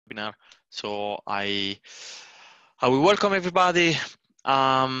webinar. So I will welcome everybody.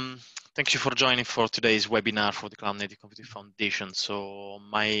 Thank you for joining for today's webinar for the Cloud Native Computing Foundation. So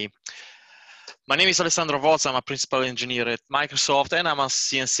my name is Alessandro Vozza. I'm a principal engineer at Microsoft and I'm a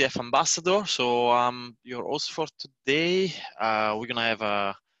CNCF ambassador. So I'm your host for today. We're gonna have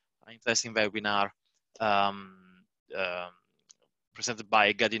an interesting webinar presented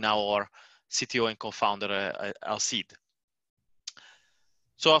by Gadi Naor, CTO and co-founder at Alcide.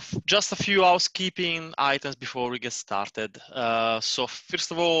 So just a few housekeeping items before we get started. So first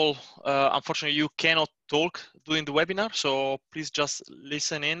of all, unfortunately, you cannot talk during the webinar, so please just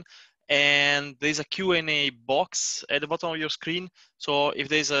listen in. And there's a Q&A box at the bottom of your screen. So if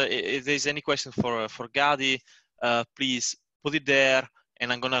there's any question for Gadi, please put it there,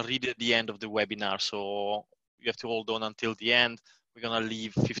 and I'm gonna read it at the end of the webinar. So you have to hold on until the end. We're gonna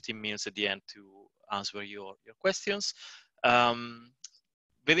leave 15 minutes at the end to answer your questions.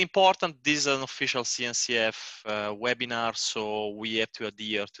 Very important, this is an official CNCF webinar, so we have to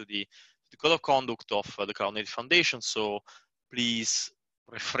adhere to the code of conduct of the Cloud Native Foundation. So please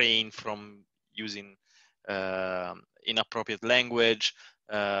refrain from using inappropriate language.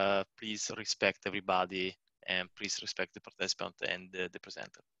 Please respect everybody, and please respect the participant and the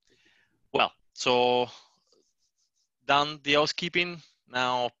presenter. Well, so done the housekeeping.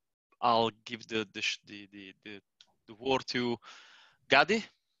 Now I'll give the word to Gadi,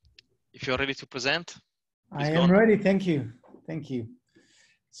 if you're ready to present. I am ready, thank you. Thank you.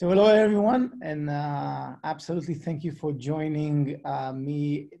 So hello everyone, and absolutely thank you for joining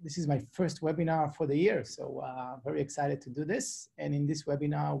me. This is my first webinar for the year, so very excited to do this. And in this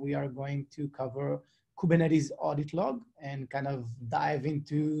webinar, we are going to cover Kubernetes audit log and kind of dive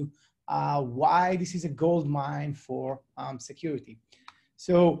into why this is a gold mine for security.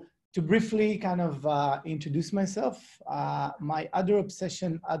 So to briefly kind of introduce myself, my other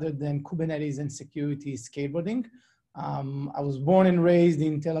obsession other than Kubernetes and security is skateboarding. I was born and raised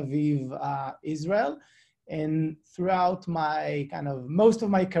in Tel Aviv, Israel. And throughout my most of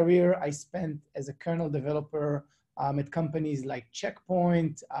my career, I spent as a kernel developer at companies like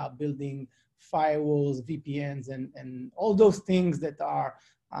Checkpoint, building firewalls, VPNs, and all those things that are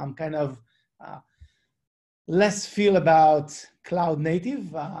less feel about cloud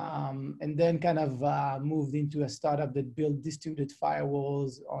native, and then moved into a startup that built distributed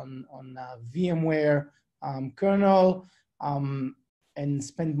firewalls on VMware kernel, and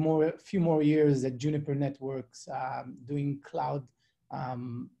spent a few more years at Juniper Networks doing cloud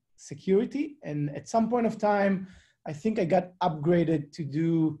security. And at some point of time, I think I got upgraded to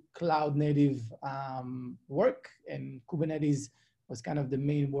do cloud native work, and Kubernetes was kind of the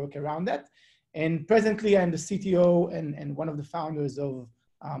main work around that. And presently, I'm the CTO and one of the founders of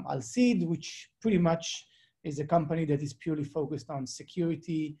Alcide, which pretty much is a company that is purely focused on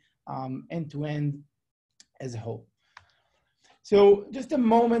security end-to-end as a whole. So just a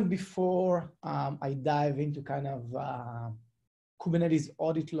moment before I dive into Kubernetes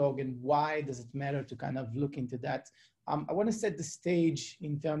audit log and why does it matter to look into that, I want to set the stage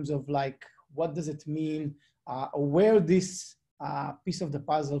in terms of what does it mean, where this piece of the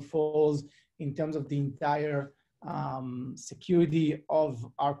puzzle falls in terms of the entire security of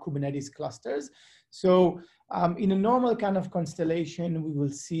our Kubernetes clusters. So in a normal kind of constellation, we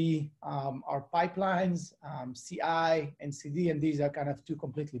will see our pipelines, CI and CD, and these are two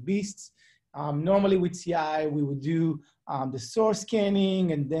completely beasts. Normally with CI, we would do the source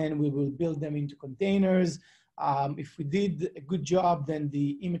scanning, and then we will build them into containers. If we did a good job, then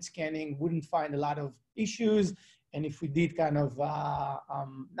the image scanning wouldn't find a lot of issues. And if we did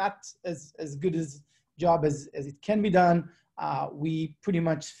not as good a job as it can be done, we pretty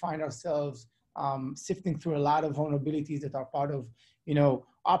much find ourselves sifting through a lot of vulnerabilities that are part of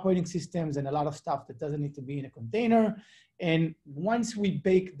operating systems and a lot of stuff that doesn't need to be in a container. And once we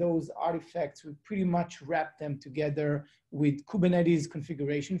bake those artifacts, we pretty much wrap them together with Kubernetes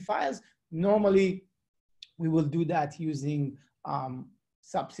configuration files. Normally, we will do that using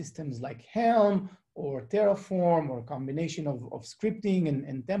subsystems like Helm or Terraform, or a combination of scripting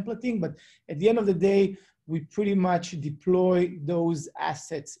and templating. But at the end of the day, we pretty much deploy those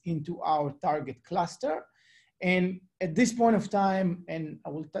assets into our target cluster. And at this point of time, and I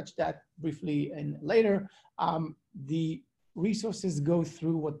will touch that briefly and later, the resources go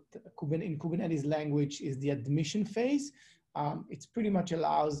through what in Kubernetes language is the admission phase. It's pretty much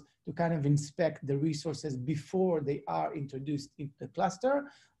allows to inspect the resources before they are introduced into the cluster.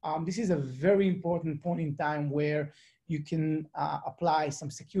 This is a very important point in time where you can apply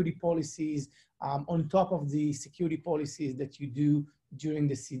some security policies on top of the security policies that you do during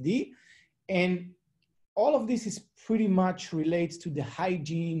the CD. And all of this is pretty much relates to the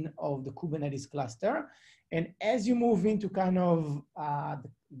hygiene of the Kubernetes cluster. And as you move into kind of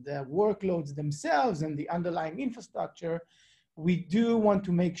the workloads themselves and the underlying infrastructure, we do want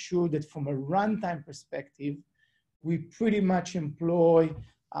to make sure that from a runtime perspective, we pretty much employ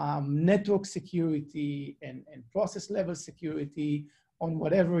network security and process level security on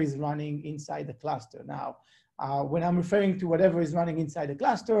whatever is running inside the cluster. Now, when I'm referring to whatever is running inside the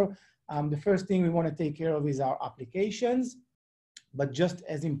cluster, the first thing we want to take care of is our applications. But just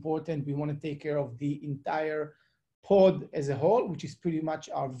as important, we want to take care of the entire pod as a whole, which is pretty much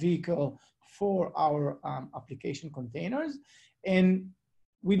our vehicle for our application containers. And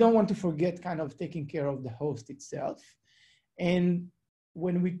we don't want to forget kind of taking care of the host itself. And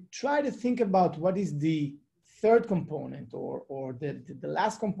when we try to think about what is the third component or the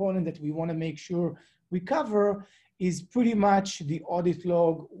last component that we want to make sure we cover is pretty much the audit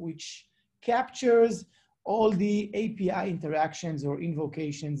log, which captures all the API interactions or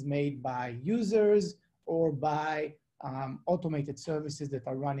invocations made by users or by automated services that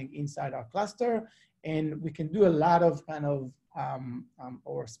are running inside our cluster. And we can do a lot of kind of,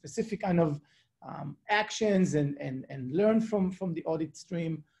 or specific kind of actions and learn from the audit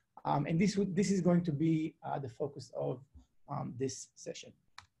stream. And this is going to be the focus of this session.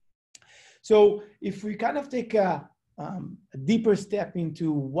 So if we kind of take a deeper step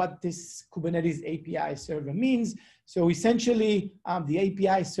into what this Kubernetes API server means. So essentially, the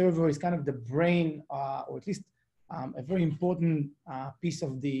API server is kind of the brain, or at least a very important piece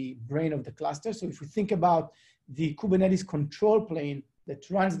of the brain of the cluster. So if we think about the Kubernetes control plane that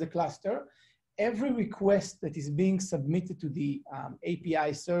runs the cluster, every request that is being submitted to the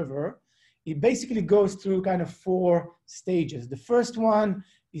API server, it basically goes through kind of 4 stages. The first one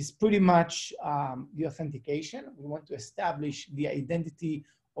is pretty much the authentication. We want to establish the identity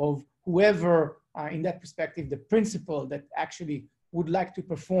of whoever, in that perspective, the principal that actually would like to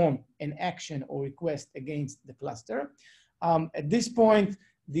perform an action or request against the cluster. At this point,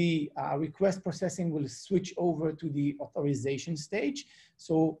 the request processing will switch over to the authorization stage.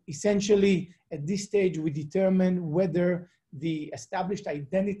 So essentially, at this stage, we determine whether the established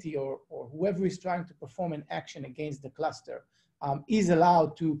identity or whoever is trying to perform an action against the cluster is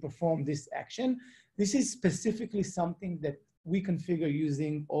allowed to perform this action. This is specifically something that we configure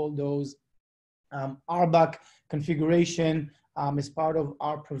using all those RBAC configuration as part of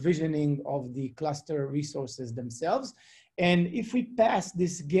our provisioning of the cluster resources themselves. And if we pass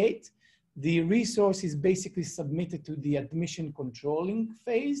this gate, the resource is basically submitted to the admission controlling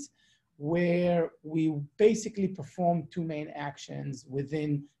phase, where we basically perform 2 main actions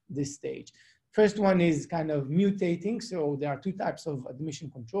within this stage. First one is kind of mutating. So there are 2 types of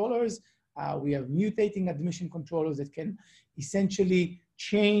admission controllers. We have mutating admission controllers that can essentially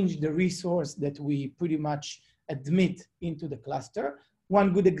change the resource that we pretty much admit into the cluster.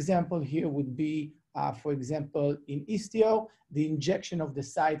 One good example here would be, for example, in Istio, the injection of the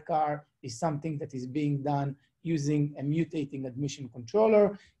sidecar is something that is being done using a mutating admission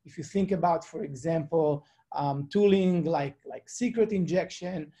controller. If you think about, for example, tooling like secret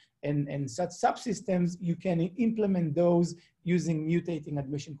injection and such subsystems, you can implement those using mutating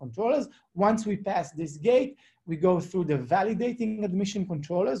admission controllers. Once we pass this gate, we go through the validating admission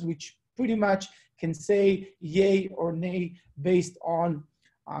controllers, which pretty much can say yay or nay based on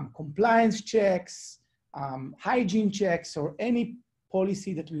compliance checks, hygiene checks, or any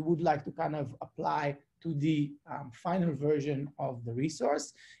policy that we would like to kind of apply to the final version of the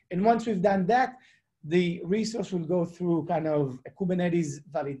resource. And once we've done that, the resource will go through kind of a Kubernetes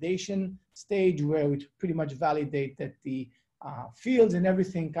validation stage where we pretty much validate that the fields and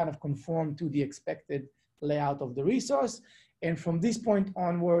everything kind of conform to the expected layout of the resource. And from this point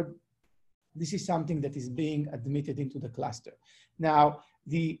onward, this is something that is being admitted into the cluster. Now,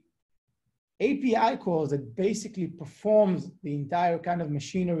 the API calls that basically performs the entire kind of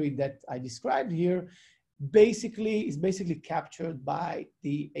machinery that I described here is basically captured by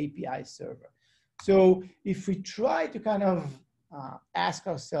the API server. So if we try to kind of ask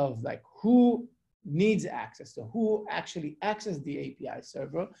ourselves, like, who needs access, so who actually accesses the API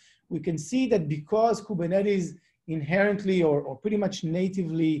server, we can see that because Kubernetes inherently or pretty much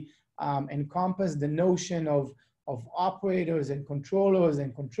natively encompass the notion of operators and controllers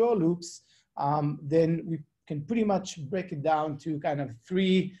and control loops, then we can pretty much break it down to kind of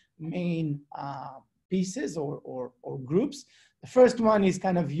 3 main pieces or groups. The first one is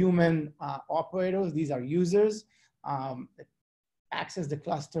kind of human operators. These are users that access the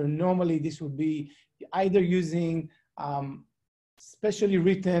cluster. Normally, this would be either using specially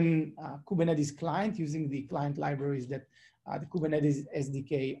written Kubernetes client, using the client libraries that the Kubernetes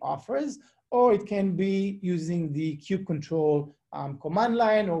SDK offers, or it can be using the kube control command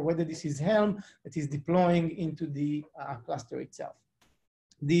line, or whether this is Helm that is deploying into the cluster itself.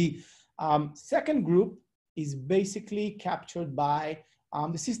 The second group is basically captured by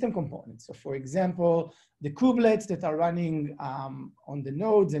the system components. So for example, the kubelets that are running on the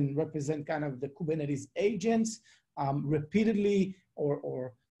nodes and represent kind of the Kubernetes agents repeatedly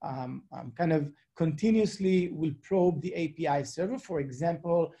or kind of continuously will probe the API server. For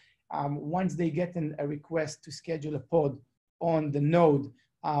example, once they get a request to schedule a pod on the node,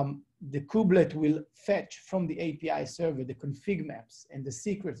 the kubelet will fetch from the API server the config maps and the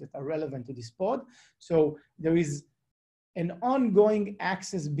secrets that are relevant to this pod. So there is an ongoing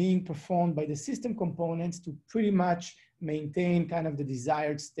access being performed by the system components to pretty much maintain kind of the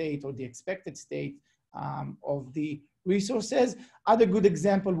desired state or the expected state of the resources. Other good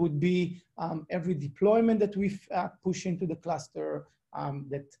example would be every deployment that we push into the cluster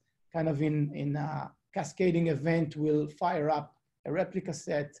that kind of in a cascading event will fire up a replica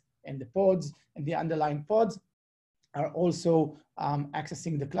set, and the pods and the underlying pods are also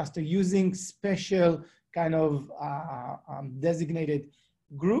accessing the cluster using special kind of designated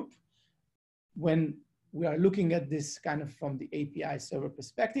group when we are looking at this kind of from the API server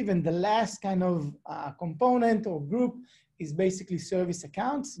perspective. And the last kind of component or group is basically service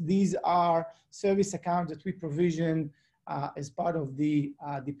accounts. These are service accounts that we provision as part of the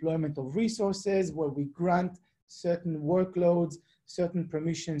deployment of resources, where we grant certain workloads, certain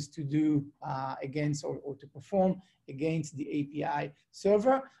permissions to do against or to perform against the API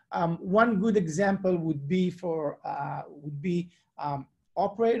server. One good example would be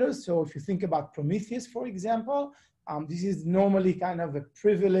operators. So if you think about Prometheus, for example, this is normally kind of a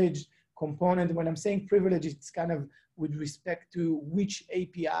privileged component. When I'm saying privilege, it's kind of with respect to which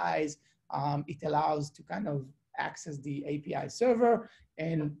APIs it allows to kind of access the API server.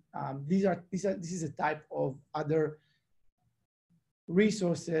 And this is a type of other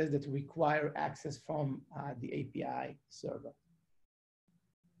resources that require access from the API server.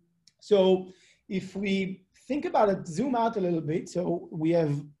 So if we think about it, zoom out a little bit, so we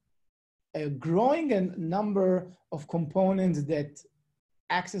have a growing number of components that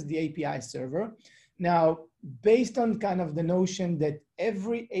access the API server. Now, based on kind of the notion that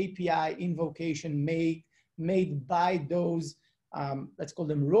every API invocation made by those, let's call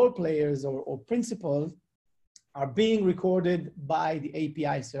them role players or principals, are being recorded by the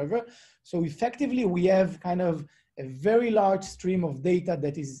API server. So effectively, we have kind of a very large stream of data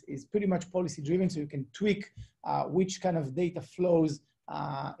that is pretty much policy driven. So you can tweak which kind of data flows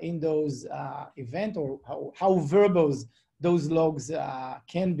in those events, or how verbose those logs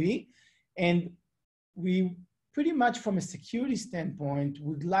can be. And we pretty much from a security standpoint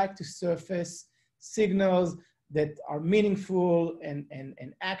would like to surface signals that are meaningful and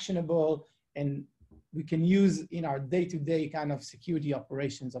actionable, and we can use in our day-to-day kind of security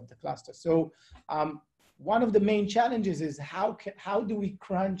operations of the cluster. So one of the main challenges is how do we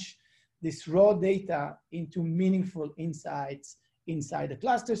crunch this raw data into meaningful insights inside the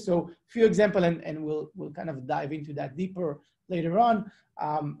cluster? So a few examples, and we'll kind of dive into that deeper later on,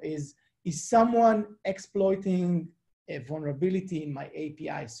 is someone exploiting a vulnerability in my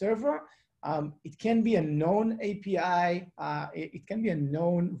API server? It can be a known API. It can be a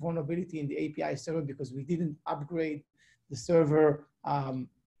known vulnerability in the API server because we didn't upgrade the server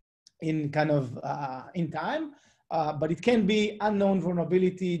in time. But it can be unknown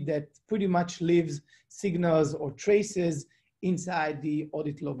vulnerability that pretty much leaves signals or traces inside the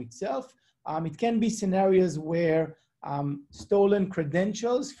audit log itself. It can be scenarios where stolen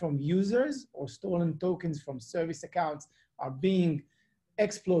credentials from users or stolen tokens from service accounts are being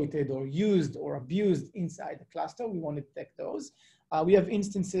exploited or used or abused inside the cluster. We want to detect those. We have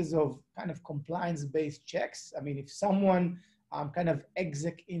instances of kind of compliance-based checks. I mean, if someone kind of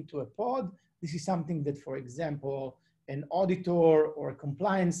exec into a pod, this is something that, for example, an auditor or a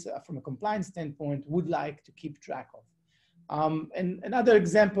compliance, from a compliance standpoint, would like to keep track of. And another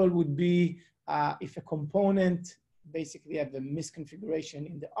example would be if a component basically have a misconfiguration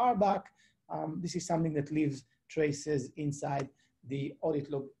in the RBAC, this is something that leaves traces inside the audit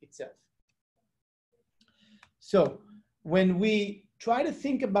log itself. So when we try to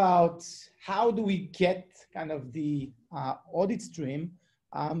think about how do we get kind of the audit stream,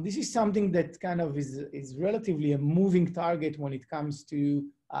 this is something that kind of is relatively a moving target when it comes to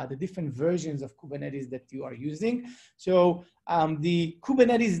the different versions of Kubernetes that you are using. So the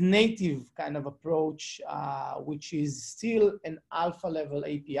Kubernetes native kind of approach, which is still an alpha level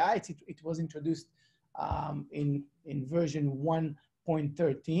API, it was introduced in version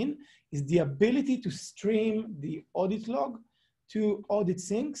 1.13, is the ability to stream the audit log two audit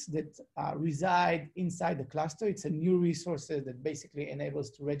sinks that reside inside the cluster. It's a new resource that basically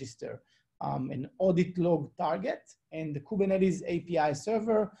enables to register an audit log target, and the Kubernetes API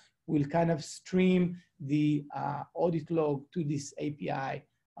server will kind of stream the audit log to this API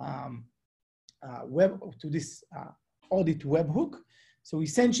audit webhook. So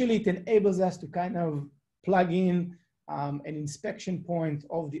essentially it enables us to kind of plug in an inspection point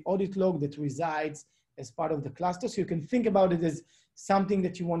of the audit log that resides as part of the cluster. So you can think about it as something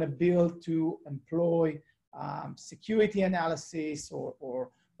that you want to build to employ security analysis or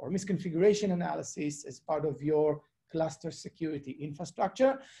misconfiguration analysis as part of your cluster security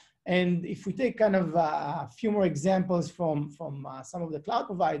infrastructure. And if we take kind of a few more examples from some of the cloud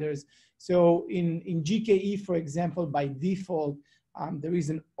providers, so in GKE, for example, by default, there is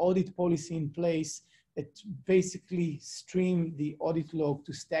an audit policy in place that basically stream the audit log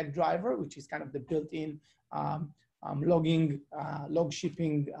to Stackdriver, which is kind of the built-in log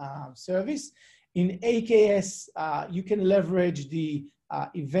shipping service. In AKS, you can leverage the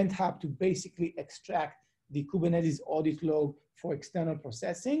Event Hub to basically extract the Kubernetes audit log for external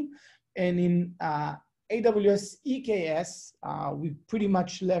processing. And in AWS EKS, we pretty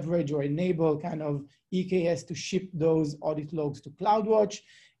much leverage or enable kind of EKS to ship those audit logs to CloudWatch.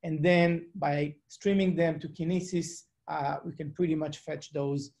 And then by streaming them to Kinesis, we can pretty much fetch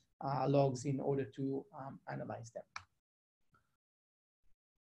those logs in order to analyze them.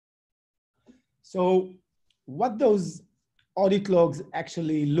 So what those audit logs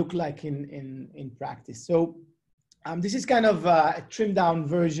actually look like in practice. So this is kind of a trimmed down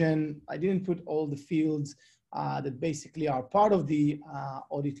version. I didn't put all the fields that basically are part of the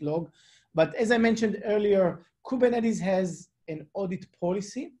audit log. But as I mentioned earlier, Kubernetes has an audit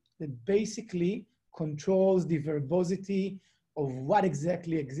policy that basically controls the verbosity of what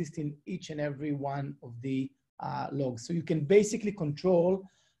exactly exists in each and every one of the logs. So you can basically control,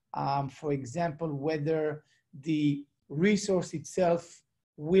 for example, whether the resource itself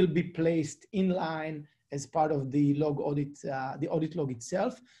will be placed in line as part of the log audit, the audit log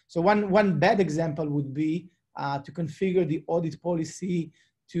itself. So one bad example would be to configure the audit policy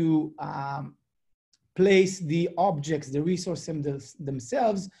to place the objects, the resources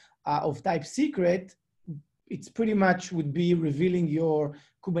themselves of type secret. It's pretty much would be revealing your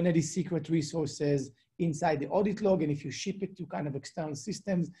Kubernetes secret resources inside the audit log. And if you ship it to kind of external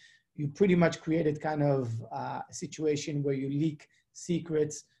systems, you pretty much created kind of a situation where you leak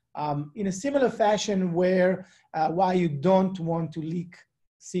secrets in a similar fashion where why you don't want to leak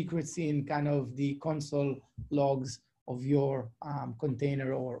secrets in kind of the console logs of your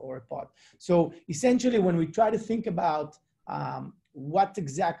container or a pod. So essentially when we try to think about what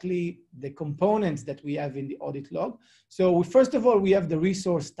exactly the components that we have in the audit log. So first of all, we have the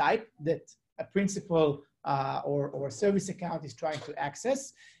resource type that a principal or a service account is trying to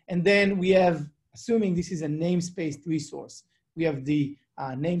access. And then we have, assuming this is a namespace resource, we have the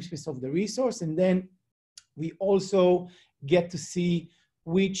namespace of the resource. And then we also get to see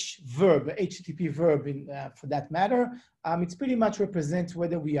which verb, HTTP verb for that matter. It's pretty much represents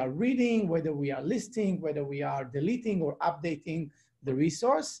whether we are reading, whether we are listing, whether we are deleting or updating the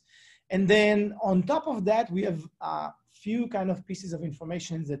resource. And then on top of that, we have a few kind of pieces of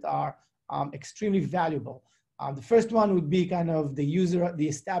information that are extremely valuable. The first one would be kind of the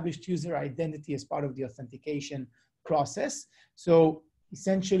established user identity as part of the authentication process. So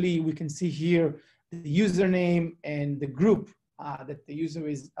essentially we can see here the username and the group that the user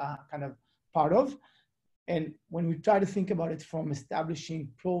is kind of part of. And when we try to think about it from establishing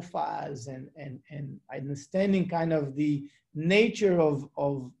profiles and understanding kind of the nature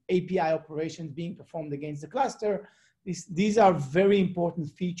of API operations being performed against the cluster, these are very important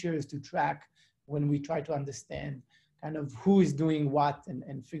features to track when we try to understand kind of who is doing what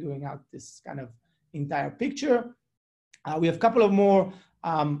and figuring out this kind of entire picture. We have a couple of more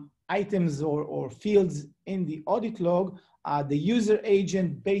items or fields in the audit log. The user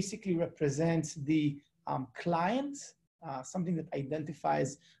agent basically represents the client, something that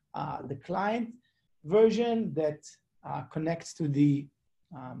identifies the client version that connects to the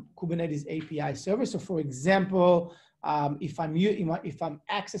Kubernetes API server. So for example, if I'm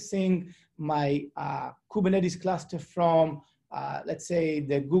accessing my Kubernetes cluster from, let's say,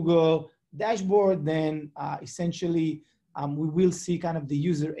 the Google dashboard, then essentially we will see kind of the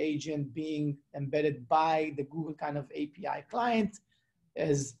user agent being embedded by the Google kind of API client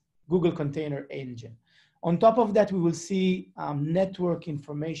as Google Container Engine. On top of that, we will see network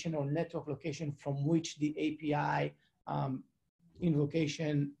information or network location from which the API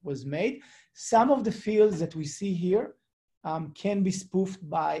invocation was made. Some of the fields that we see here can be spoofed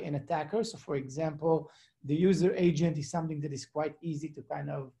by an attacker. So for example, the user agent is something that is quite easy to kind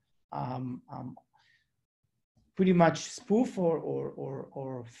of pretty much spoof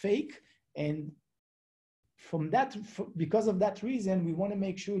or fake. And from that, because of that reason, we want to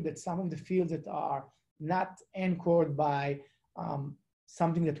make sure that some of the fields that are not anchored by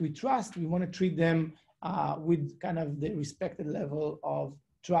something that we trust, we want to treat them with kind of the respected level of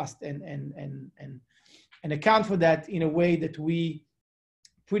trust and account for that in a way that we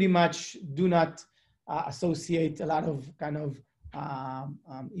pretty much do not associate a lot of kind of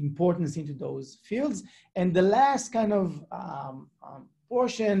importance into those fields. And the last kind of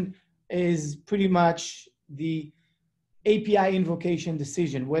portion is pretty much the API invocation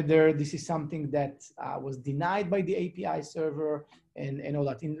decision, whether this is something that was denied by the API server and all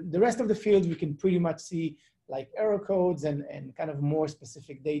that. In the rest of the fields, we can pretty much see like error codes and kind of more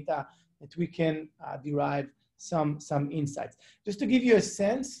specific data that we can derive some insights. Just to give you a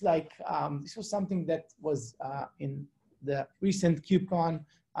sense, like this was something that was in the recent KubeCon.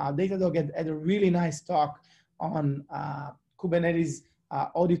 Datadog had a really nice talk on Kubernetes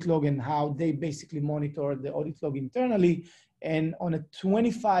audit log and how they basically monitor the audit log internally. And on a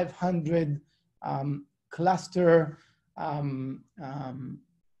 2,500 cluster,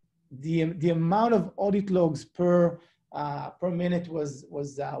 the amount of audit logs per minute was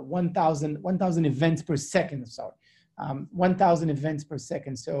 1,000 events per second, sorry. 1,000 events per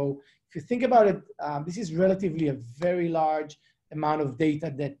second. So if you think about it, this is relatively a very large amount of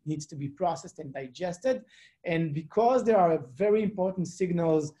data that needs to be processed and digested. And because there are very important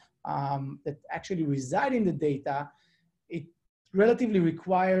signals that actually reside in the data, it relatively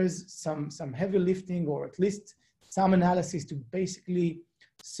requires some heavy lifting or at least some analysis to basically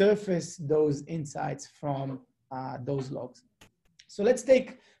surface those insights from those logs. So let's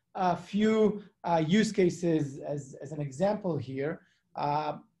take a few use cases as an example here.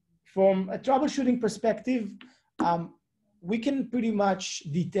 From a troubleshooting perspective, we can pretty much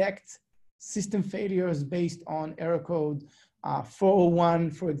detect system failures based on error code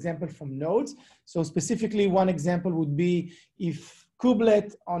 401, for example, from nodes. So specifically, one example would be if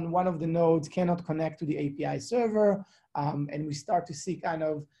kubelet on one of the nodes cannot connect to the API server, and we start to see kind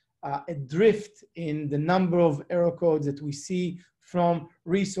of a drift in the number of error codes that we see from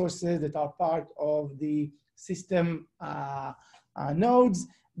resources that are part of the system nodes,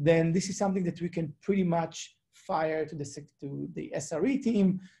 then this is something that we can pretty much fire to the SRE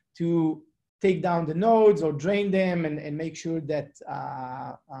team to take down the nodes or drain them and make sure that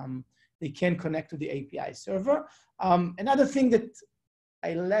they can connect to the API server. Another thing that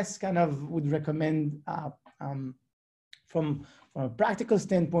I less kind of would recommend from a practical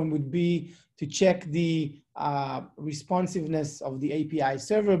standpoint would be to check the responsiveness of the API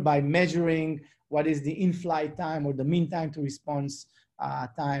server by measuring what is the in-flight time or the mean time to response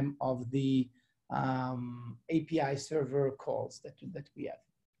time of the API server calls that we have.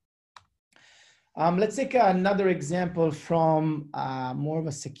 Let's take another example from more of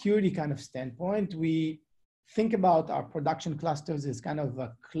a security kind of standpoint. We think about our production clusters as kind of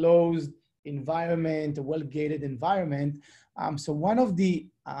a closed environment, a well-gated environment. So one of the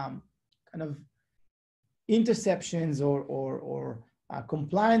kind of interceptions or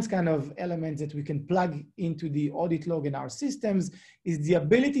compliance kind of elements that we can plug into the audit log in our systems is the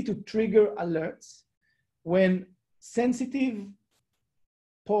ability to trigger alerts when sensitive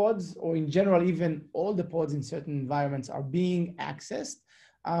pods, or in general, even all the pods in certain environments are being accessed.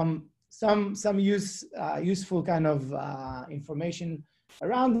 Some useful kind of information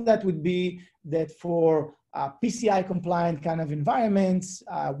around that would be that for PCI compliant kind of environments,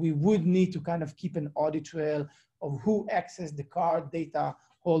 we would need to kind of keep an audit trail of who accessed the card data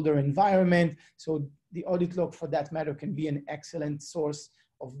holder environment. So the audit log for that matter can be an excellent source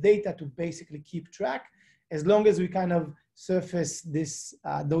of data to basically keep track, as long as we kind of surface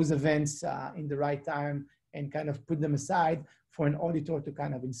those events in the right time and kind of put them aside for an auditor to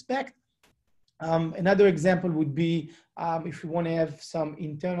kind of inspect. Another example would be if we want to have some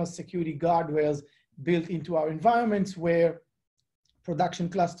internal security guardrails built into our environments where production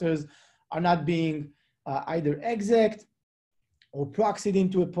clusters are not being either exec'd or proxied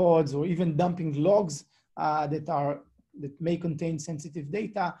into a pods, or even dumping logs that may contain sensitive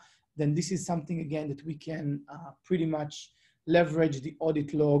data, then this is something again that we can pretty much leverage the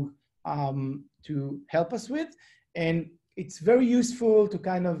audit log to help us with. And it's very useful to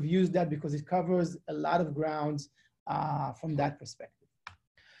kind of use that because it covers a lot of grounds from that perspective.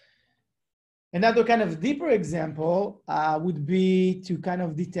 Another kind of deeper example would be to kind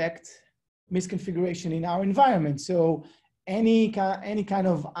of detect misconfiguration in our environment. So any kind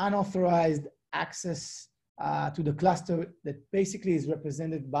of unauthorized access to the cluster that basically is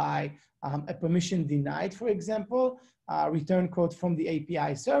represented by a permission denied, for example, return code from the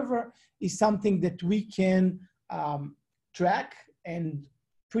API server is something that we can track, and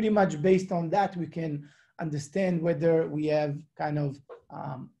pretty much based on that, we can understand whether we have kind of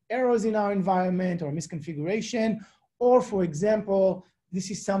errors in our environment or misconfiguration, or for example, this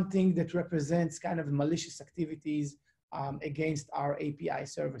is something that represents kind of malicious activities against our API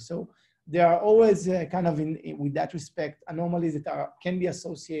server. So there are always kind of with that respect, anomalies that can be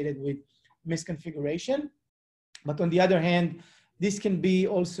associated with misconfiguration. But on the other hand, this can be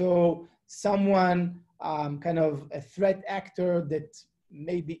also someone kind of a threat actor that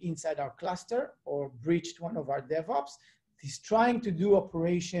may be inside our cluster or breached one of our DevOps. He's trying to do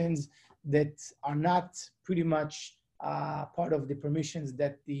operations that are not pretty much part of the permissions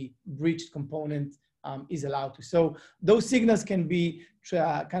that the breached component is allowed to. So those signals can be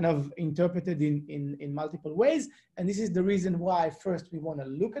kind of interpreted in multiple ways. And this is the reason why first we want to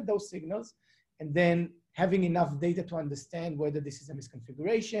look at those signals, and then having enough data to understand whether this is a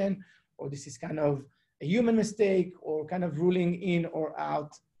misconfiguration or this is kind of a human mistake, or kind of ruling in or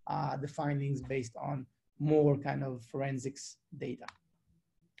out the findings based on more kind of forensics data.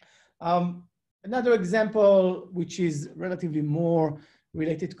 Another example, which is relatively more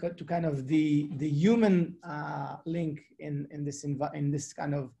related to kind of the human link in this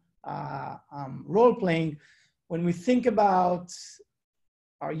kind of role playing, when we think about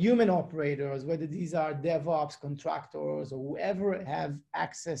our human operators, whether these are DevOps, contractors, or whoever have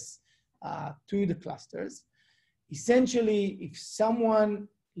access to the clusters, essentially, if someone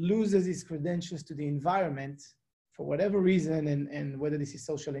loses his credentials to the environment for whatever reason, and whether this is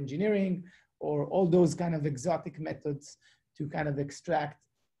social engineering or all those kind of exotic methods to kind of extract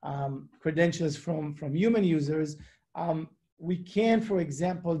credentials from human users, we can, for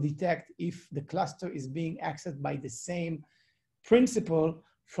example, detect if the cluster is being accessed by the same principal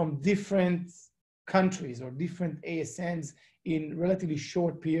from different countries or different ASNs in relatively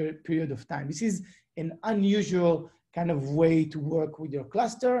short period of time. This is an unusual kind of way to work with your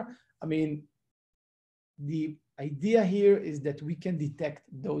cluster. I mean, the idea here is that we can detect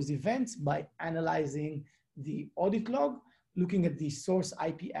those events by analyzing the audit log, looking at the source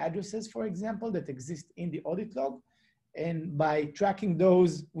IP addresses, for example, that exist in the audit log. And by tracking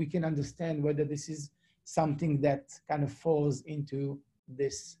those, we can understand whether this is something that kind of falls into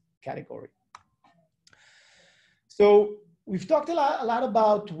this category. So we've talked a lot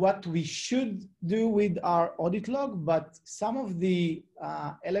about what we should do with our audit log, but some of the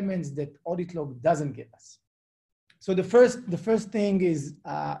elements that audit log doesn't give us. So the first thing is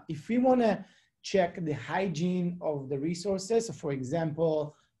if we want to check the hygiene of the resources. So for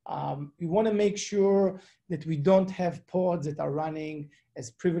example, we want to make sure that we don't have pods that are running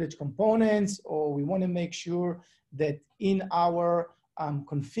as privileged components, or we want to make sure that in our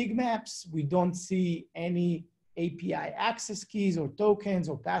config maps, we don't see any API access keys or tokens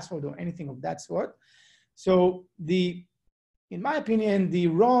or password or anything of that sort. So in my opinion, the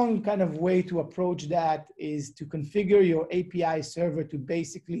wrong kind of way to approach that is to configure your API server to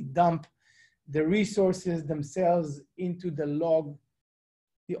basically dump the resources themselves into the log,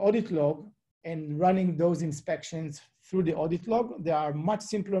 the audit log, and running those inspections through the audit log. There are much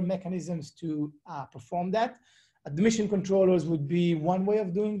simpler mechanisms to perform that. Admission controllers would be one way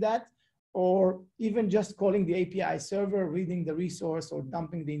of doing that, or even just calling the API server, reading the resource, or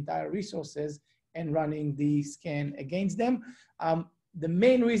dumping the entire resources and running the scan against them. The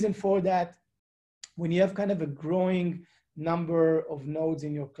main reason for that, when you have kind of a growing number of nodes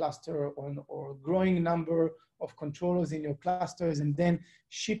in your cluster, or a growing number of controllers in your clusters, and then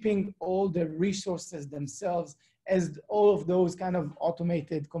shipping all the resources themselves as all of those kind of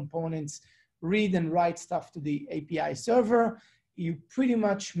automated components read and write stuff to the API server, you pretty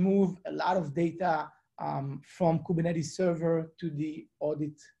much move a lot of data from Kubernetes server to the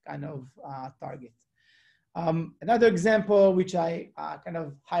audit kind of target. Another example, which I kind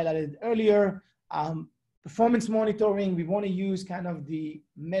of highlighted earlier, performance monitoring. We want to use kind of the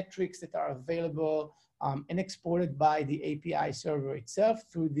metrics that are available and exported by the API server itself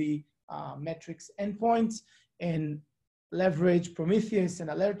through the metrics endpoints, and leverage Prometheus and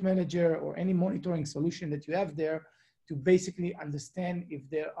Alert Manager or any monitoring solution that you have there to basically understand if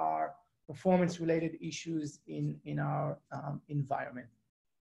there are performance-related issues in our environment.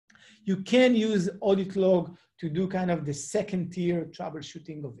 You can use audit log to do kind of the second-tier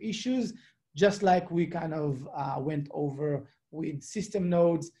troubleshooting of issues, just like we kind of went over with system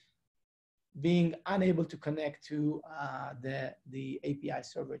nodes being unable to connect to the API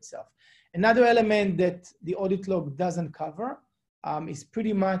server itself. Another element that the audit log doesn't cover is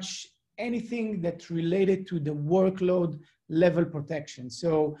pretty much anything that's related to the workload level protection.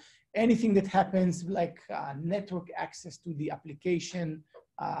 So anything that happens like network access to the application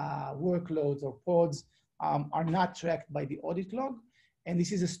workloads or pods are not tracked by the audit log. And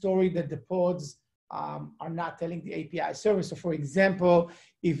this is a story that the pods are not telling the API server. So for example,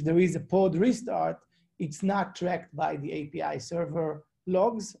 if there is a pod restart, it's not tracked by the API server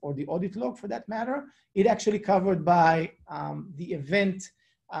logs or the audit log for that matter. It actually covered by the event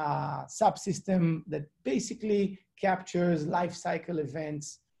subsystem that basically captures lifecycle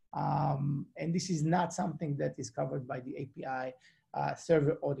events. And this is not something that is covered by the API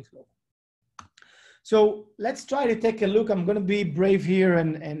server audit log. So let's try to take a look. I'm going to be brave here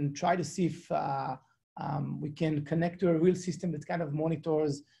and try to see if we can connect to a real system that kind of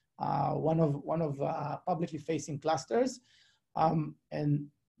monitors one of publicly facing clusters. And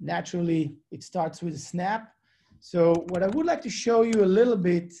naturally, it starts with a snap. So what I would like to show you a little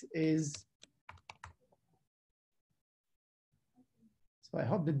bit is, so I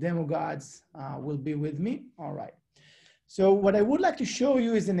hope the demo gods will be with me. All right. So what I would like to show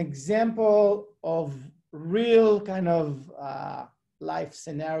you is an example of real kind of life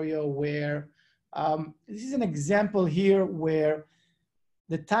scenario where this is an example here where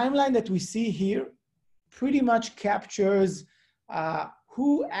the timeline that we see here pretty much captures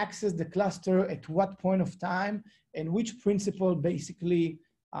who accessed the cluster at what point of time and which principal basically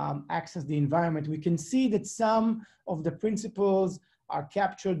accessed the environment. We can see that some of the principals are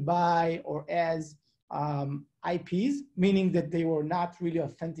captured by or as IPs, meaning that they were not really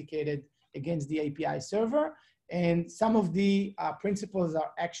authenticated against the API server. And some of the principals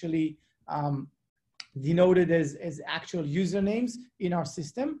are actually denoted as actual usernames in our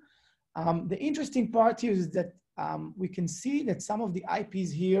system. The interesting part here is that we can see that some of the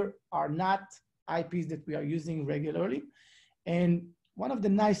IPs here are not IPs that we are using regularly. And one of the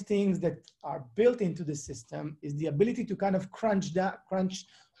nice things that are built into the system is the ability to kind of crunch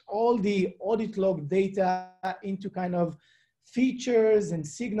all the audit log data into kind of features and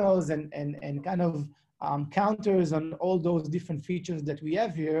signals and kind of counters on all those different features that we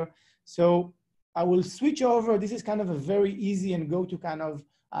have here. So I will switch over. This is kind of a very easy and go to kind of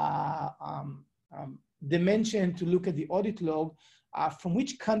dimension to look at the audit log from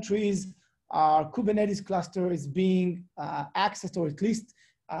which countries our Kubernetes cluster is being accessed, or at least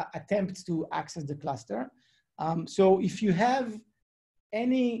attempts to access the cluster. So if you have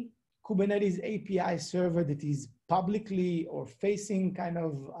any Kubernetes API server that is publicly or facing kind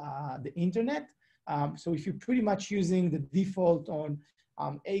of the internet, so if you're pretty much using the default on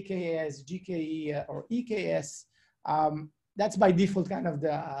AKS, GKE, or EKS, that's by default kind of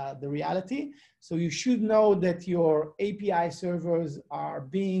the reality. So you should know that your API servers are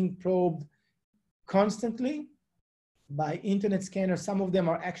being probed constantly by internet scanners. Some of them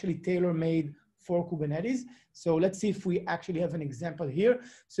are actually tailor-made for Kubernetes. So let's see if we actually have an example here.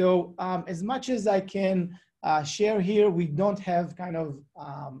 So as much as I can share here, we don't have kind of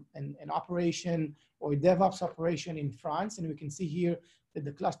an operation or a DevOps operation in France. And we can see here that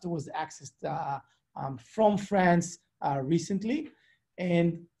the cluster was accessed from France recently.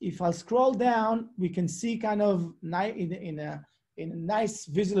 And if I scroll down, we can see kind of in a nice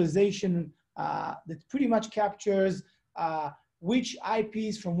visualization that pretty much captures which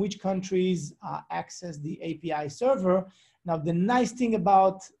IPs from which countries access the API server. Now, the nice thing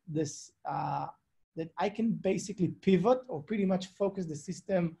about this, that I can basically pivot or pretty much focus the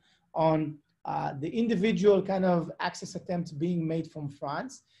system on the individual kind of access attempts being made from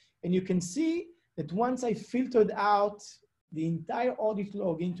France. And you can see that once I filtered out the entire audit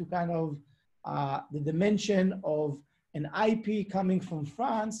log into kind of the dimension of an IP coming from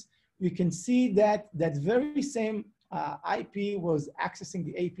France, we can see that that very same IP was accessing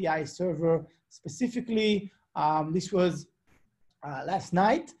the API server specifically. This was last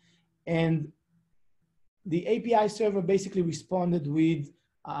night, and the API server basically responded with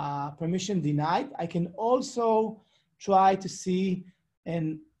permission denied. I can also try to see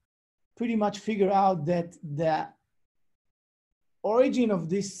and pretty much figure out that the origin of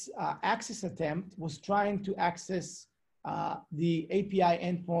this access attempt was trying to access the API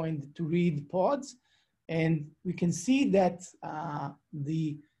endpoint to read pods. And we can see that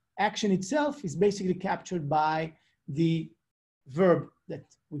the action itself is basically captured by the verb that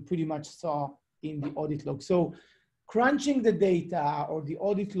we pretty much saw in the audit log. So crunching the data or the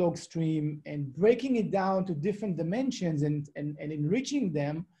audit log stream and breaking it down to different dimensions and enriching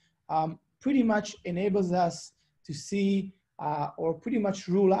them pretty much enables us to see or pretty much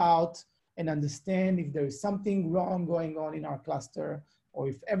rule out and understand if there is something wrong going on in our cluster, or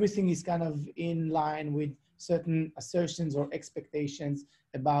if everything is kind of in line with certain assertions or expectations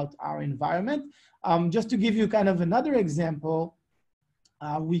about our environment. Just to give you kind of another example,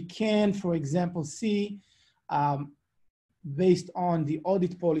 we can, for example, see based on the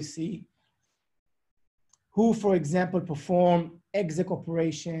audit policy, who, for example, perform exec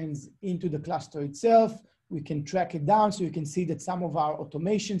operations into the cluster itself. We can track it down, so you can see that some of our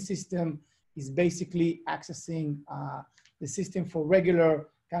automation system is basically accessing the system for regular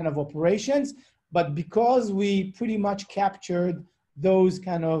kind of operations. But because we pretty much captured those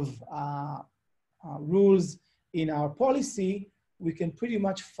kind of rules in our policy, we can pretty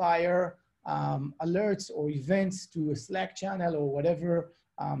much fire alerts or events to a Slack channel or whatever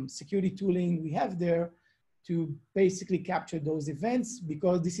security tooling we have there to basically capture those events,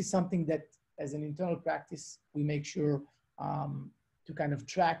 because this is something that as an internal practice, we make sure to kind of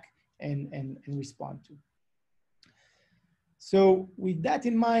track and respond to. So with that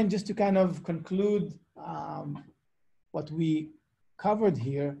in mind, just to kind of conclude what we covered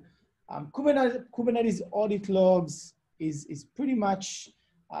here, Kubernetes audit logs is pretty much,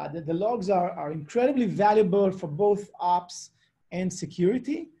 the logs are incredibly valuable for both ops and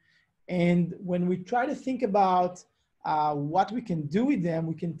security. And when we try to think about what we can do with them,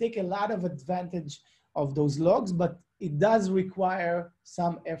 we can take a lot of advantage of those logs, but it does require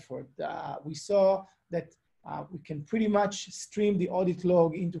some effort. We saw that we can pretty much stream the audit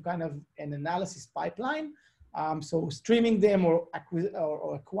log into kind of an analysis pipeline. So streaming them or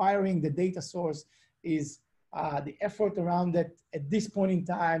acquiring the data source is the effort around that at this point in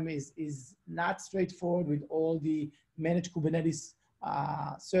time is not straightforward with all the managed Kubernetes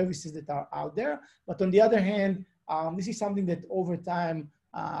services that are out there. But on the other hand, this is something that over time,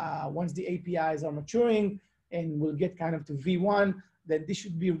 once the APIs are maturing and we'll get kind of to V1, that this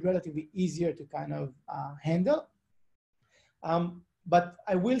should be relatively easier to kind of handle. But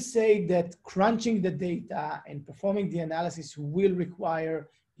I will say that crunching the data and performing the analysis will require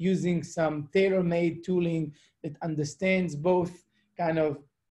using some tailor-made tooling that understands both kind of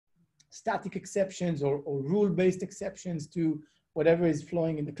static exceptions or rule-based exceptions to whatever is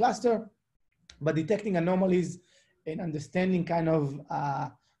flowing in the cluster, but detecting anomalies and understanding kind of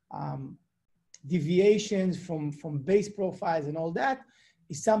deviations from base profiles and all that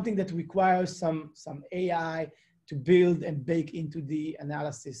is something that requires some AI to build and bake into the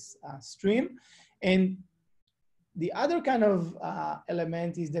analysis stream. And the other kind of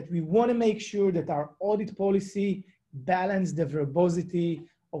element is that we want to make sure that our audit policy balance the verbosity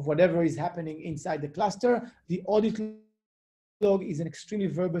of whatever is happening inside the cluster. The audit log is an extremely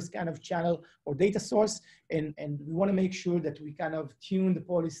verbose kind of channel or data source, and we want to make sure that we kind of tune the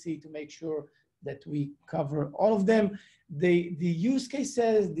policy to make sure that we cover all of them. The use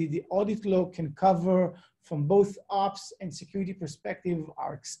cases, the audit log can cover from both ops and security perspective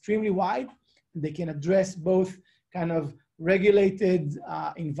are extremely wide. They can address both kind of regulated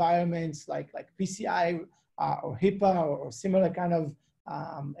environments like PCI or HIPAA or similar kind of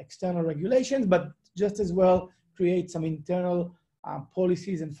external regulations, but just as well create some internal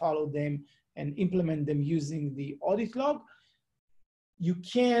policies and follow them and implement them using the audit log. You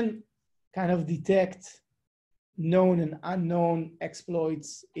can kind of detect known and unknown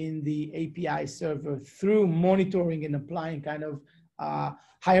exploits in the API server through monitoring and applying kind of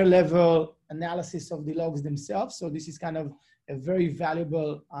higher level analysis of the logs themselves. So this is kind of a very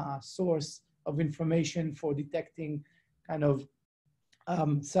valuable source of information for detecting kind of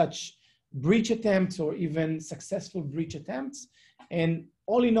such breach attempts or even successful breach attempts. And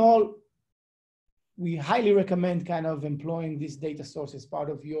all in all, we highly recommend kind of employing this data source as part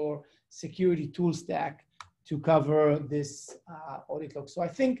of your security tool stack to cover this audit log. So I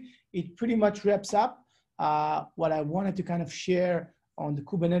think it pretty much wraps up what I wanted to kind of share on the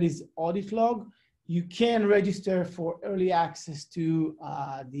Kubernetes audit log. You can register for early access to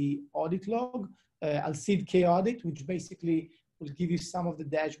the audit log, Alcid K Audit, which basically will give you some of the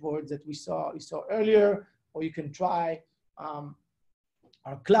dashboards that you saw earlier, or you can try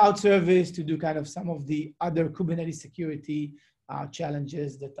our cloud service to do kind of some of the other Kubernetes security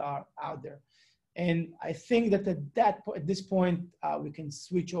challenges that are out there. And I think that at this point, we can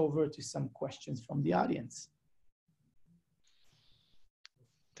switch over to some questions from the audience.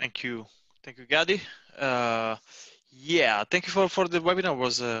 Thank you, Gadi. Yeah, thank you for the webinar. It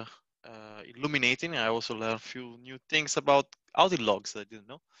was illuminating. I also learned a few new things about audit logs that I didn't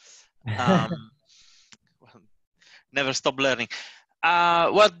know. Well, never stop learning.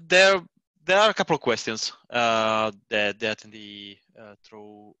 Well, there are a couple of questions that attendee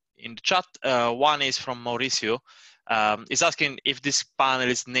throw in the chat. One is from Mauricio. He's asking if this panel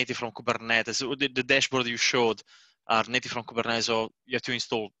is native from Kubernetes. The dashboard you showed are native from Kubernetes, or you have to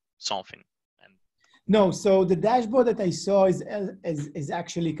install something. And No, so the dashboard that I saw is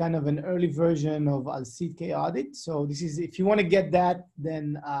actually kind of an early version of Alcid K Audit. So this is, if you want to get that,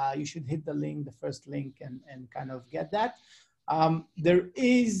 then you should hit the link, the first link, and kind of get that. There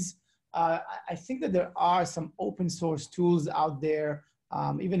is, I think that there are some open source tools out there,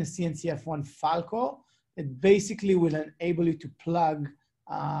 even a CNCF1 Falco, that basically will enable you to plug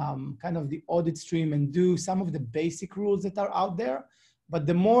kind of the audit stream and do some of the basic rules that are out there. But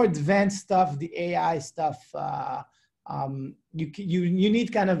the more advanced stuff, the AI stuff, you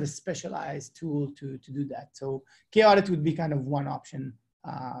need kind of a specialized tool to do that. So K-Audit would be kind of one option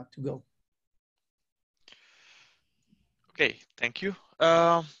to go. Okay, thank you.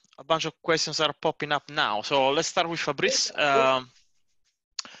 A bunch of questions are popping up now. So let's start with Fabrice.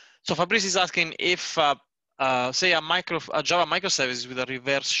 So Fabrice is asking if, say, a Java microservice with a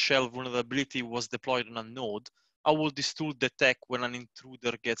reverse shell vulnerability was deployed on a node, how will this tool detect when an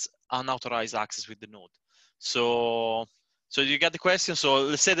intruder gets unauthorized access with the node? So you get the question. So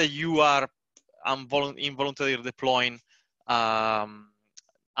let's say that you are involuntarily deploying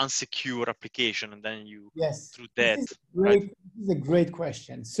unsecure application, and then you, yes, through that. This is a great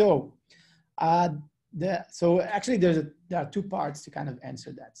question. So actually there are two parts to kind of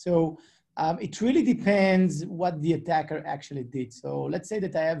answer that. So it really depends what the attacker actually did. So let's say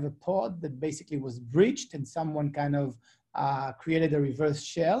that I have a pod that basically was breached and someone kind of created a reverse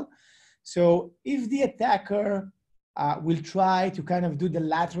shell. So if the attacker will try to kind of do the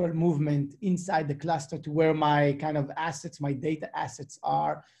lateral movement inside the cluster to where my kind of assets, my data assets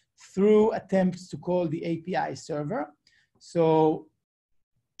are, through attempts to call the API server. So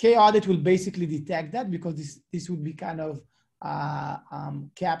K-Audit will basically detect that, because this would be kind of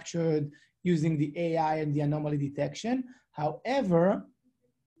captured using the AI and the anomaly detection. However,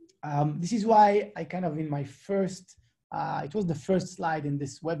 this is why I kind of, in my first, it was the first slide in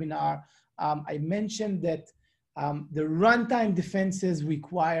this webinar, I mentioned that the runtime defenses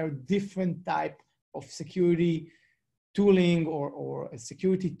require different type of security tooling or a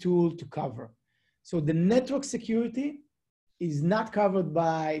security tool to cover. So the network security is not covered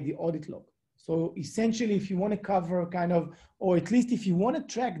by the audit log. So essentially, if you want to cover kind of, or at least if you want to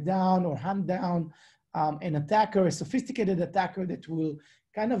track down or hunt down an attacker, a sophisticated attacker that will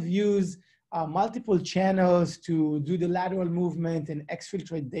kind of use multiple channels to do the lateral movement and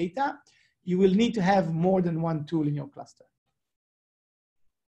exfiltrate data, you will need to have more than one tool in your cluster.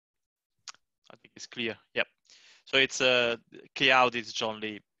 I think it's clear. Yep. So it's K-Audit is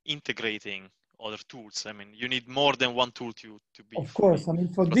only integrating other tools. I mean, you need more than one tool to be. Of course, I mean,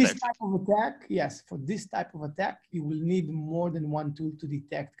 for protected. this type of attack, yes, for this type of attack, you will need more than one tool to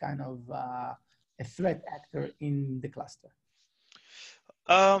detect kind of a threat actor in the cluster.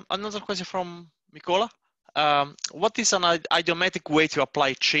 Another question from Mikola. What is an idiomatic way to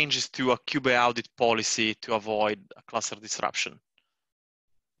apply changes to a Kubernetes audit policy to avoid a cluster disruption?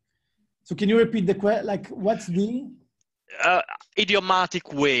 So can you repeat the question? Like, what's the?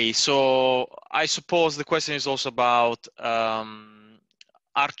 Idiomatic way. So I suppose the question is also about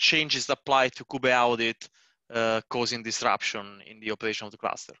are changes applied to Kubernetes audit causing disruption in the operation of the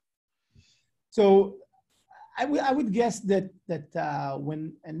cluster? So I would guess that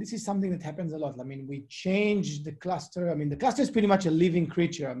when, and this is something that happens a lot. I mean, we change the cluster. I mean, the cluster is pretty much a living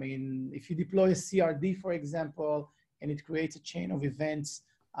creature. I mean, if you deploy a CRD, for example, and it creates a chain of events,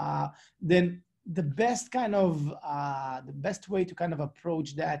 then the best kind of, the best way to kind of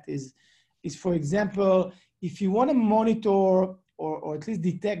approach that is for example, if you want to monitor or at least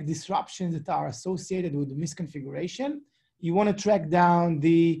detect disruptions that are associated with the misconfiguration, you want to track down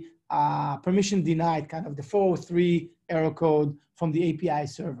the permission denied, kind of the 403 error code from the API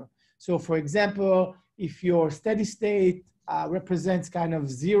server. So for example, if your steady state represents kind of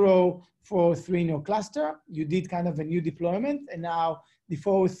 0, 403 in your cluster, you did kind of a new deployment, and now the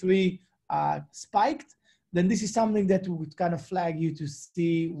 403 spiked, then this is something that would kind of flag you to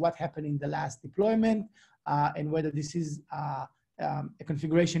see what happened in the last deployment and whether this is a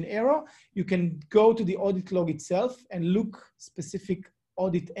configuration error. You can go to the audit log itself and look specific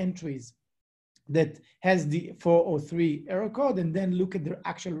audit entries that has the 403 error code, and then look at their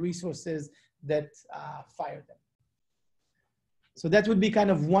actual resources that fired them. So that would be kind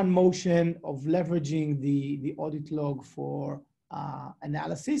of one motion of leveraging the audit log for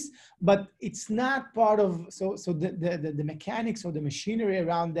analysis, but it's not part of, so the mechanics or the machinery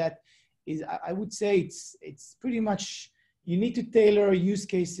around that is, I would say it's pretty much, you need to tailor use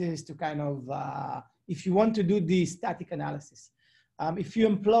cases to kind of, if you want to do the static analysis. If you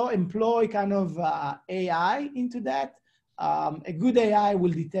employ kind of AI into that, a good AI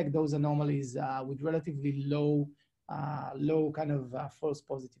will detect those anomalies with relatively low kind of false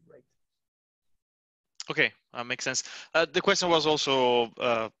positive rate. Okay, makes sense. The question was also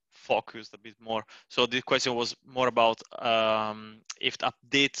focused a bit more. So the question was more about if the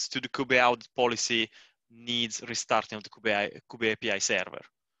updates to the Kubernetes audit policy needs restarting of the Kubernetes API server.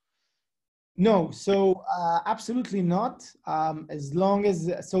 No, so absolutely not. As long as,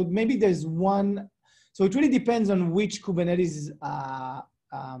 so maybe there's one, so it really depends on which Kubernetes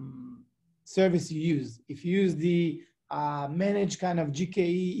service you use. If you use the managed kind of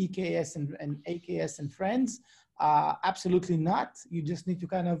GKE, EKS, and AKS and friends, absolutely not. You just need to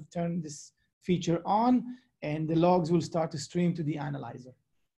kind of turn this feature on and the logs will start to stream to the analyzer.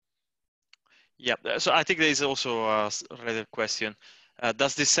 Yeah, so I think there is also a related question.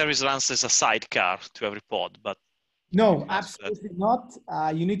 Does this service run as a sidecar to every pod? But no, absolutely not.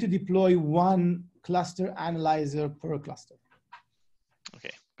 You need to deploy one cluster analyzer per cluster.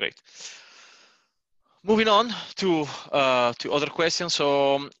 Okay, great. Moving on to other questions.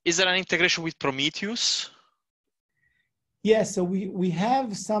 So, is there an integration with Prometheus? Yes, so we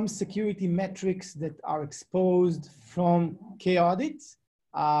have some security metrics that are exposed from K-Audit.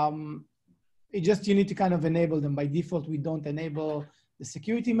 It just, you need to kind of enable them. By default, we don't enable the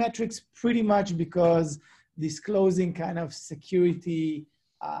security metrics pretty much because disclosing kind of security,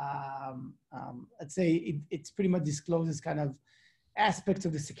 let's say it's pretty much discloses kind of aspects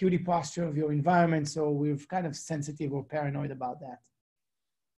of the security posture of your environment. So we're kind of sensitive or paranoid about that.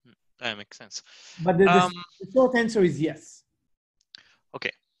 That makes sense. But the short answer is yes.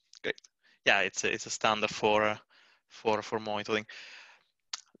 Okay, great. Yeah, it's a standard for monitoring.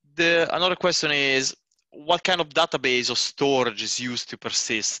 Another question is, what kind of database or storage is used to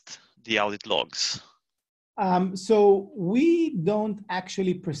persist the audit logs? So we don't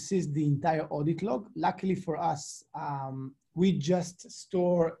actually persist the entire audit log. Luckily for us, we just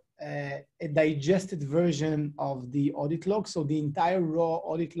store a digested version of the audit log. So the entire raw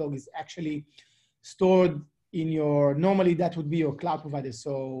audit log is actually stored in your, normally that would be your cloud provider.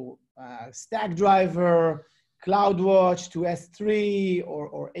 So Stackdriver, CloudWatch to S3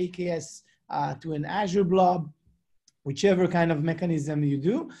 or AKS to an Azure blob, whichever kind of mechanism you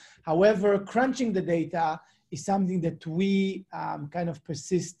do. However, crunching the data is something that we kind of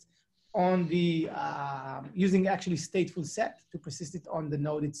persist on the, using actually stateful set to persist it on the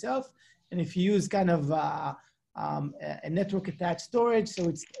node itself. And if you use kind of a network attached storage, so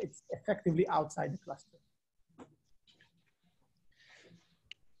it's effectively outside the cluster.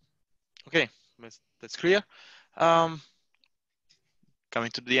 Okay, that's clear. Coming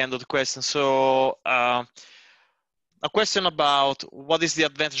to the end of the question. So a question about what is the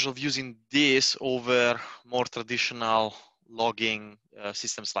advantage of using this over more traditional logging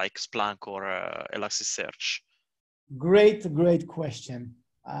systems like Splunk or Elasticsearch? Great question.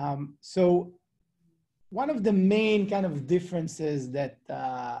 So one of the main kind of differences that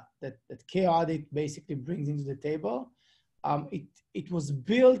K-Audit basically brings into the table, it was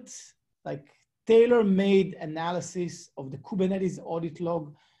built like tailor-made analysis of the Kubernetes audit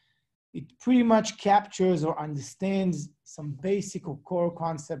log. It pretty much captures or understands some basic or core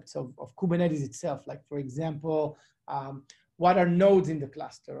concepts of Kubernetes itself. Like for example, what are nodes in the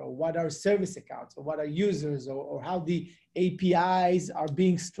cluster, or what are service accounts, or what are users, or how the APIs are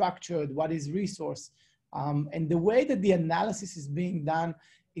being structured, what is resource. And the way that the analysis is being done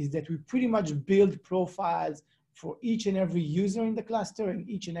is that we pretty much build profiles for each and every user in the cluster and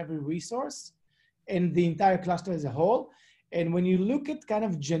each and every resource and the entire cluster as a whole. And when you look at kind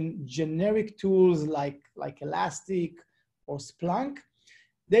of generic tools like Elastic or Splunk,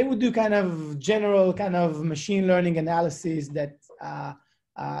 they would do kind of general kind of machine learning analysis that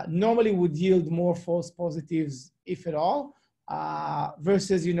normally would yield more false positives, if at all,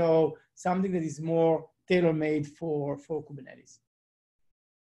 versus, you know, something that is more tailor-made for Kubernetes.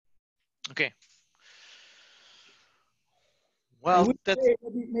 Okay. Well,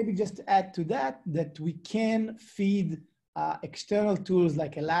 maybe just to add to that, that we can feed external tools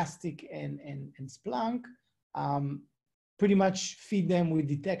like Elastic and Splunk, pretty much feed them with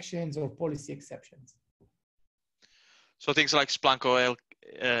detections or policy exceptions. So things like Splunk or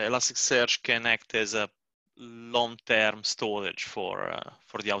Elasticsearch can act as a long-term storage for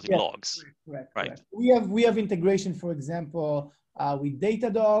the audit logs. Correct, right? Correct. We have integration, for example, with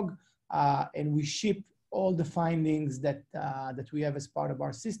Datadog, and we ship all the findings that we have as part of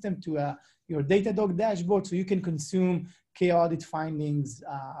our system to your Datadog dashboard, so you can consume K-Audit findings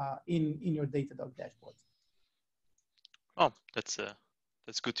in your Datadog dashboard. Oh, that's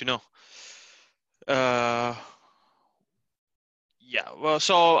good to know. Yeah, well,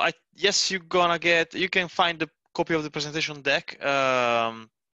 so yes, you can find the copy of the presentation deck.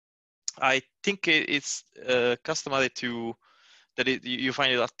 I think it's customized you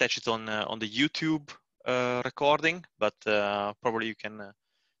find it attached on the YouTube recording, but probably you can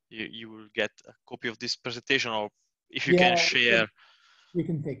you will get a copy of this presentation, or if you can share. We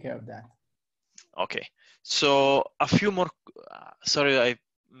can take care of that. Okay, so a few more. Sorry, I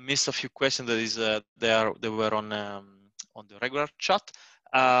missed a few questions. That is, they were on the regular chat.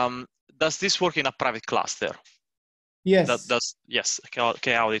 Does this work in a private cluster? Yes. Yes,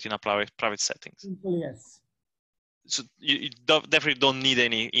 K-Audit in a private settings. Yes. So you definitely don't need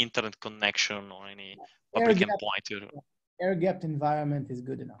any internet connection or any public endpoint. Air-gapped environment is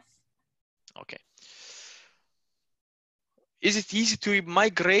good enough. Okay. Is it easy to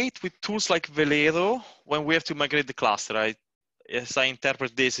migrate with tools like Velero when we have to migrate the cluster? As I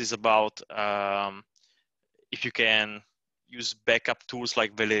interpret this is about if you can use backup tools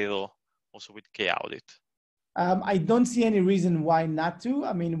like Velero also with K-Audit. I don't see any reason why not to.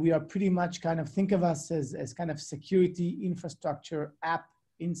 I mean, we are pretty much kind of think of us as kind of security infrastructure app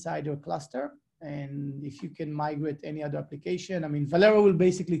inside your cluster. And if you can migrate any other application, I mean, Velero will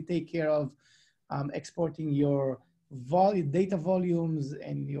basically take care of exporting your data volumes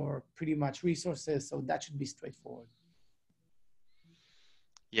and your pretty much resources. So that should be straightforward.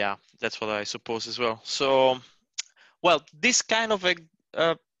 Yeah, that's what I suppose as well. So, well, this kind of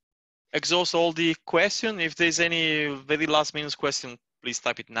exhausts all the question. If there's any very last minute question, please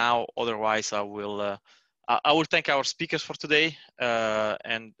type it now. Otherwise, I will thank our speakers for today.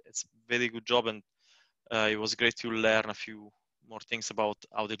 And it's a very good job, and it was great to learn a few more things about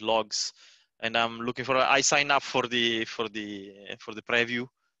audit logs. And I'm looking for. I sign up for the preview,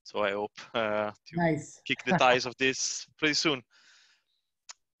 so I hope to kick the tires of this pretty soon.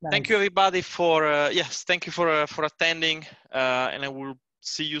 Nice. Thank you, everybody, for thank you for attending, and I will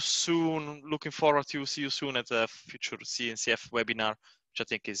see you soon. Looking forward to see you soon at the future CNCF webinar, which I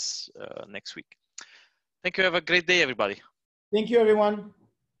think is next week. Thank you. Have a great day, everybody. Thank you, everyone.